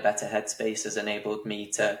being in a better headspace has enabled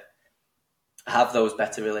me to have those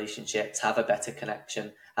better relationships, have a better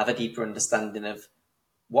connection, have a deeper understanding of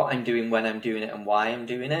what I'm doing, when I'm doing it, and why I'm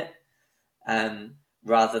doing it,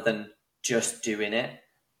 rather than just doing it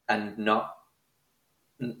and not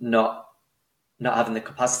having the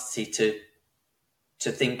capacity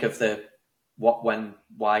to think of the what, when,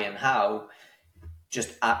 why, and how,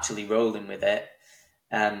 just actually rolling with it.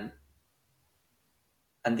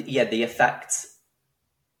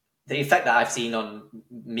 The effect that I've seen on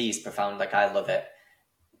me is profound. Like, I love it,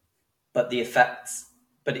 but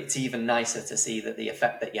it's even nicer to see that the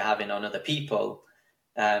effect that you're having on other people,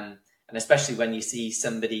 and especially when you see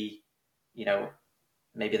somebody,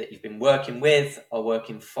 maybe that you've been working with or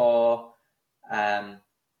working for,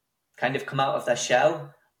 kind of come out of their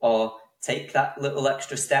shell, or take that little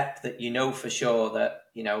extra step that for sure that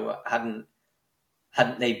if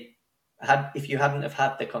you hadn't have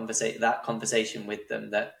had that conversation with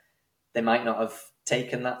them, that they might not have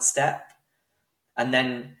taken that step. And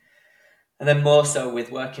then more so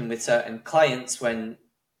with working with certain clients, when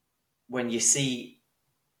you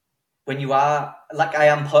are like,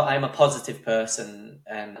 I'm a positive person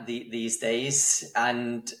these days,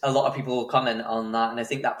 and a lot of people will comment on that, and I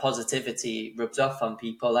think that positivity rubs off on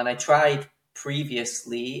people. And I tried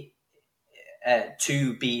previously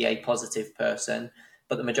to be a positive person,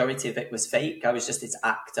 but the majority of it was fake. I was just its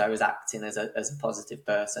act. I was acting as a positive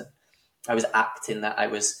person. I was acting that I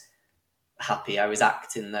was happy. I was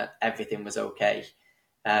acting that everything was okay.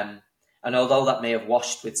 And although that may have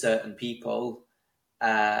washed with certain people,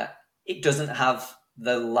 it doesn't have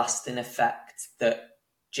the lasting effect that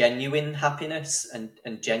genuine happiness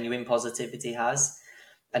and genuine positivity has.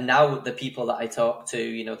 And now the people that I talk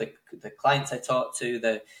to, the clients I talk to,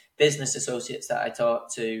 the business associates that I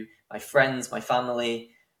talk to, my friends, my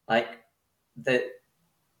family, like the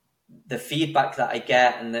feedback that I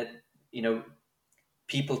get, and that,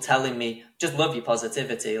 people telling me, just love your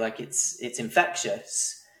positivity, like it's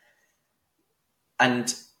infectious.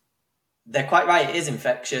 And they're quite right, it is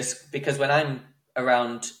infectious, because when I'm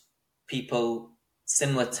around people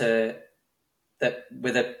similar to that,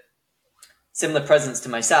 with a similar presence to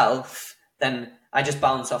myself, then I just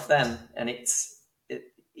bounce off them, and it's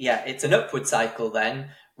an upward cycle then,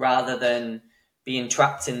 rather than being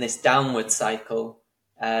trapped in this downward cycle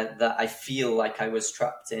that I feel like I was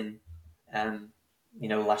trapped in,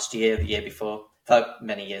 last year, the year before, for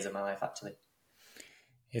many years of my life, actually.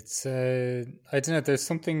 It's, I don't know, there's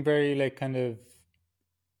something very, like, kind of,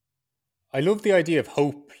 I love the idea of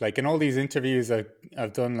hope. Like, in all these interviews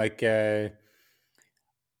I've done, like, I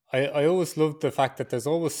always love the fact that there's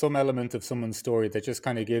always some element of someone's story that just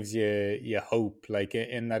kind of gives you hope. Like,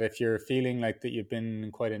 in that, if you're feeling like that you've been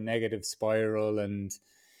in quite a negative spiral, and,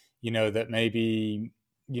 that maybe,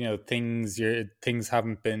 things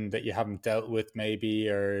haven't been, that you haven't dealt with maybe,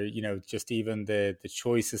 or, just even the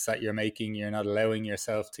choices that you're making, you're not allowing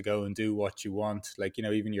yourself to go and do what you want. Like,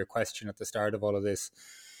 even your question at the start of all of this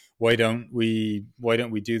why don't we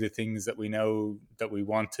do the things that we know that we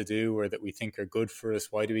want to do or that we think are good for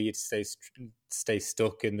us? Why do we stay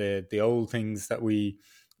stuck in the old things that we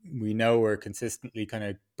know are consistently kind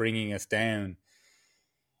of bringing us down?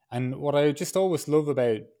 And what I just always love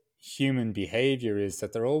about human behavior is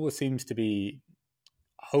that there always seems to be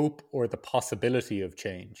hope or the possibility of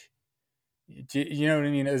change. You know what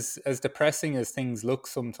I mean? As depressing as things look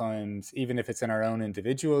sometimes, even if it's in our own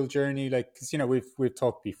individual journey, like, because, you know, we've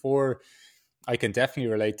talked before, I can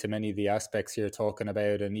definitely relate to many of the aspects you're talking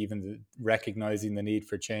about, and even recognizing the need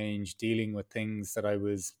for change, dealing with things that I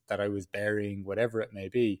was burying, whatever it may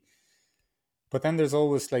be. But then there's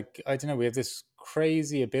always, like, I don't know, we have this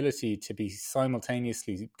crazy ability to be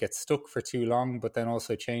simultaneously get stuck for too long, but then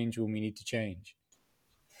also change when we need to change.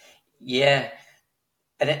 Yeah.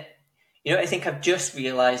 And I think I've just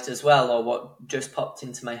realized as well, or what just popped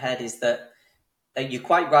into my head, is that you're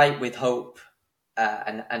quite right with hope,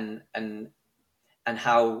 and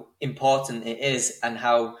how important it is, and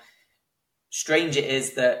how strange it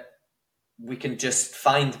is that we can just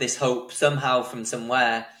find this hope somehow from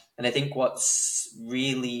somewhere. And I think what's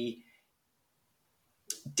really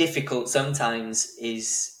difficult sometimes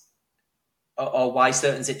is, or why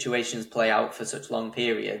certain situations play out for such long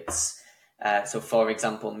periods. So, for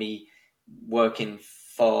example, me working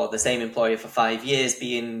for the same employer for 5 years,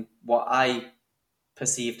 being what I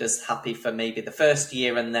perceived as happy for maybe the first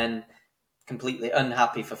year, and then completely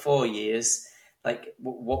unhappy for 4 years. Like,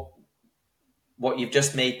 what you've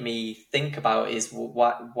just made me think about is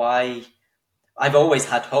why I've always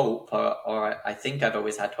had hope, or I think I've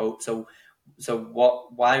always had hope. So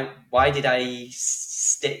why did I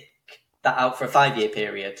stick that out for a 5-year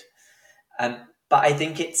period? But I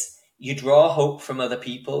think it's, you draw hope from other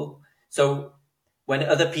people. So when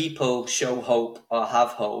other people show hope or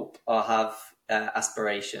have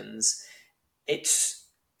aspirations, it's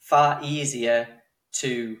far easier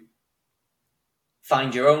to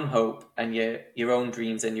find your own hope and your own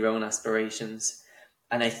dreams and your own aspirations.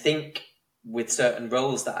 And I think with certain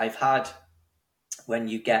roles that I've had, when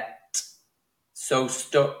you get so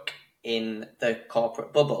stuck in the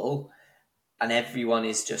corporate bubble and everyone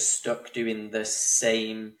is just stuck doing the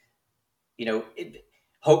same,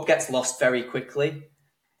 hope gets lost very quickly.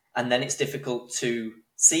 And then it's difficult to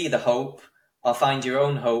see the hope or find your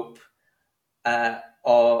own hope. I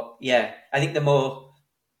think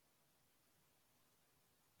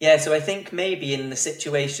so I think maybe in the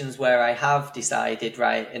situations where I have decided,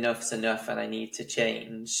 right, enough's enough and I need to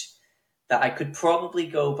change, that I could probably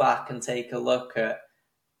go back and take a look at,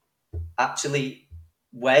 actually,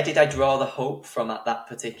 where did I draw the hope from at that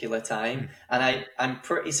particular time? And I'm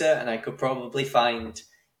pretty certain I could probably find,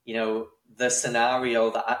 the scenario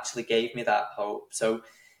that actually gave me that hope. So,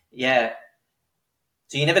 yeah.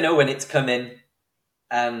 So you never know when it's coming.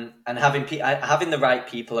 And having the right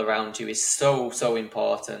people around you is so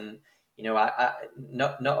important. I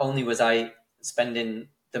not only was I spending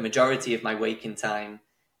the majority of my waking time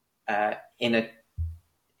in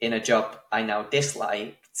a job I now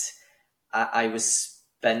disliked, I was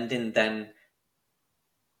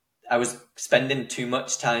spending too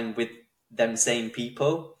much time with them same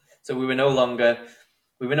people. So we were no longer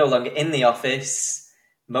in the office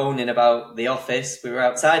moaning about the office. We were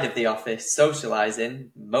outside of the office,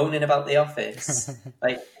 socializing, moaning about the office,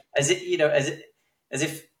 like as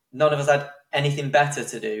if none of us had anything better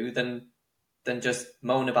to do than just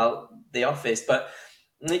moan about the office. But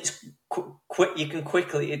it's quick. You can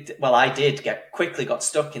quickly. Quickly got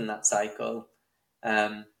stuck in that cycle.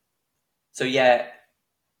 So yeah,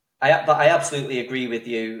 I absolutely agree with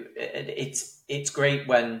you. It's great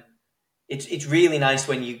when it's really nice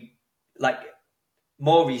when you, like,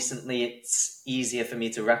 more recently, it's easier for me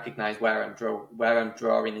to recognize where I'm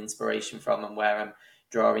drawing inspiration from and where I'm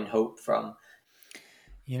drawing hope from.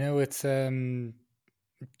 It's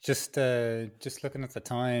just looking at the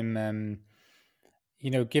time.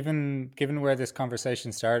 Given where this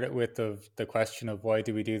conversation started with, of the question of why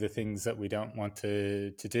do we do the things that we don't want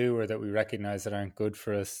to do or that we recognize that aren't good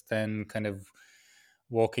for us, then kind of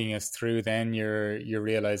walking us through then your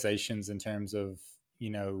realizations in terms of,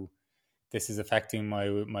 this is affecting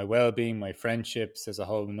my well-being, my friendships. There's a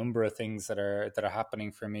whole number of things that are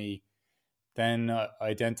happening for me. Then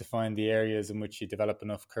identifying the areas in which you develop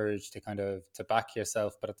enough courage to kind of to back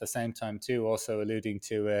yourself, but at the same time too, also alluding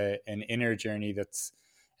to an inner journey that's,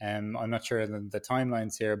 I'm not sure the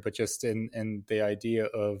timelines here, but just in the idea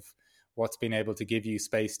of what's been able to give you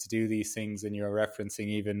space to do these things. And you're referencing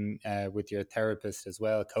even with your therapist as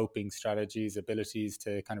well, coping strategies, abilities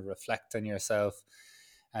to kind of reflect on yourself.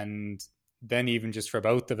 And then even just for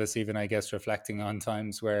both of us, even I guess reflecting on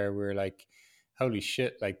times where we're like, holy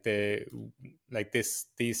shit,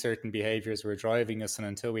 these certain behaviors were driving us. And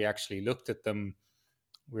until we actually looked at them,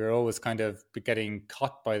 we were always kind of getting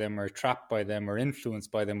caught by them or trapped by them or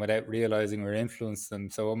influenced by them without realizing we were influenced them.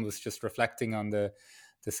 So almost just reflecting on the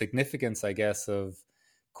significance, I guess, of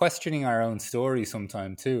questioning our own story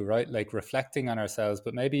sometime too, right? Like reflecting on ourselves,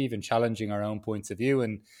 but maybe even challenging our own points of view.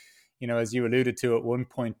 And, as you alluded to at one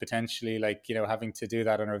point, potentially having to do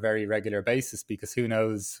that on a very regular basis, because who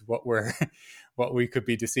knows what what we could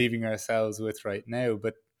be deceiving ourselves with right now.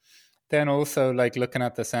 But then also like looking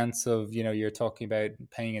at the sense of, you're talking about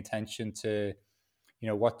paying attention to,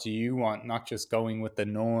 what do you want, not just going with the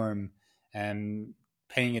norm, and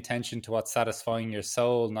paying attention to what's satisfying your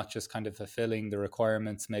soul, not just kind of fulfilling the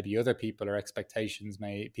requirements maybe other people or expectations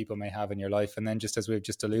people may have in your life. And then just as we've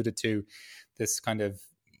just alluded to, this kind of,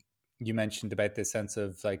 you mentioned about this sense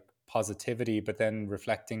of like positivity, but then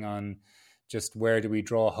reflecting on just where do we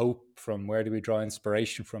draw hope from, where do we draw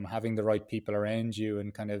inspiration from, having the right people around you,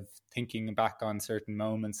 and kind of thinking back on certain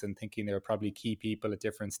moments and thinking there were probably key people at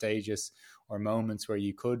different stages or moments where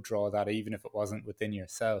you could draw that, even if it wasn't within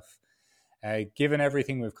yourself. Given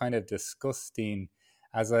everything we've kind of discussed, Dean,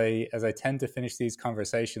 as I tend to finish these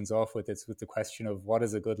conversations off with, it's with the question of what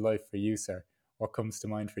is a good life for you, sir? What comes to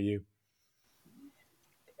mind for you?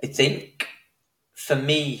 I think for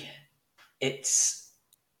me, it's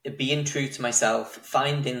being true to myself,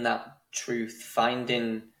 finding that truth,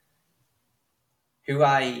 finding who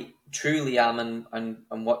I truly am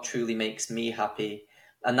and what truly makes me happy.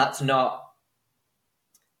 And that's not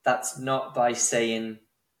by saying,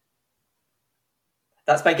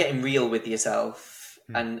 that's by getting real with yourself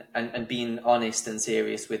and being honest and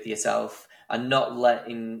serious with yourself, and not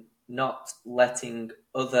letting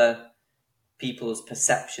other people's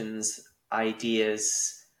perceptions,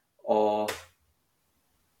 ideas, or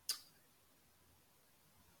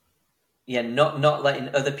not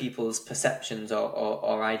letting other people's perceptions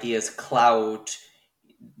or ideas cloud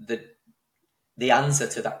the answer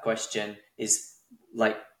to that question. Is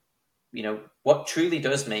like, what truly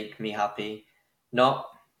does make me happy, not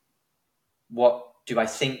what do I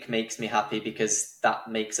think makes me happy because that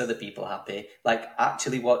makes other people happy. Like,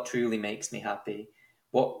 actually, what truly makes me happy?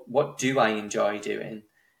 What do I enjoy doing?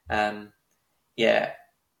 And I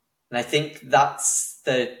think that's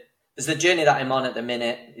the journey that I'm on at the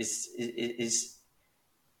minute, is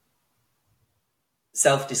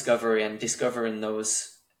self-discovery and discovering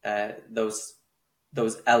those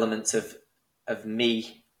elements of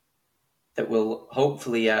me that will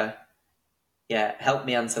hopefully help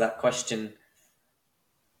me answer that question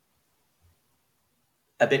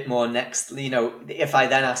a bit more next. If I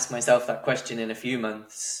then ask myself that question in a few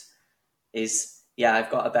months,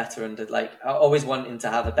 I've got a better always wanting to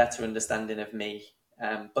have a better understanding of me,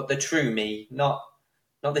 but the true me, not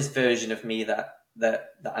this version of me that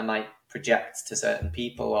I might project to certain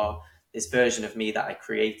people, or this version of me that I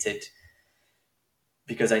created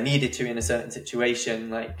because I needed to in a certain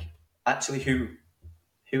situation. Like, actually, who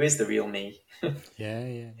is the real me?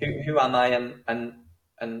 Yeah. Who am I, and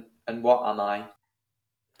what am I?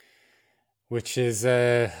 Which is,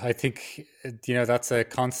 I think, that's a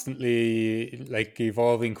constantly like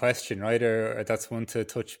evolving question, right? Or that's one to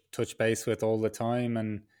touch base with all the time.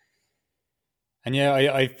 And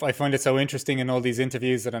I find it so interesting in all these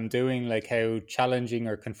interviews that I'm doing, like how challenging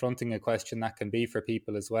or confronting a question that can be for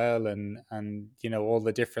people as well. And all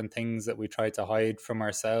the different things that we try to hide from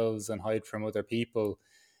ourselves and hide from other people.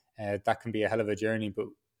 That can be a hell of a journey, but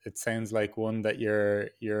it sounds like one that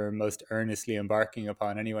you're most earnestly embarking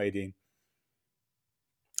upon anyway, Dean.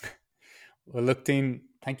 Well, look, Dean,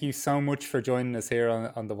 thank you so much for joining us here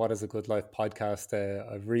on the What is a Good Life podcast.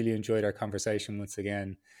 I've really enjoyed our conversation once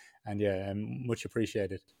again, and much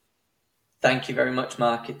appreciated. Thank you very much,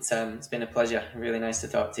 Mark. It's been a pleasure. Really nice to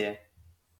talk to you.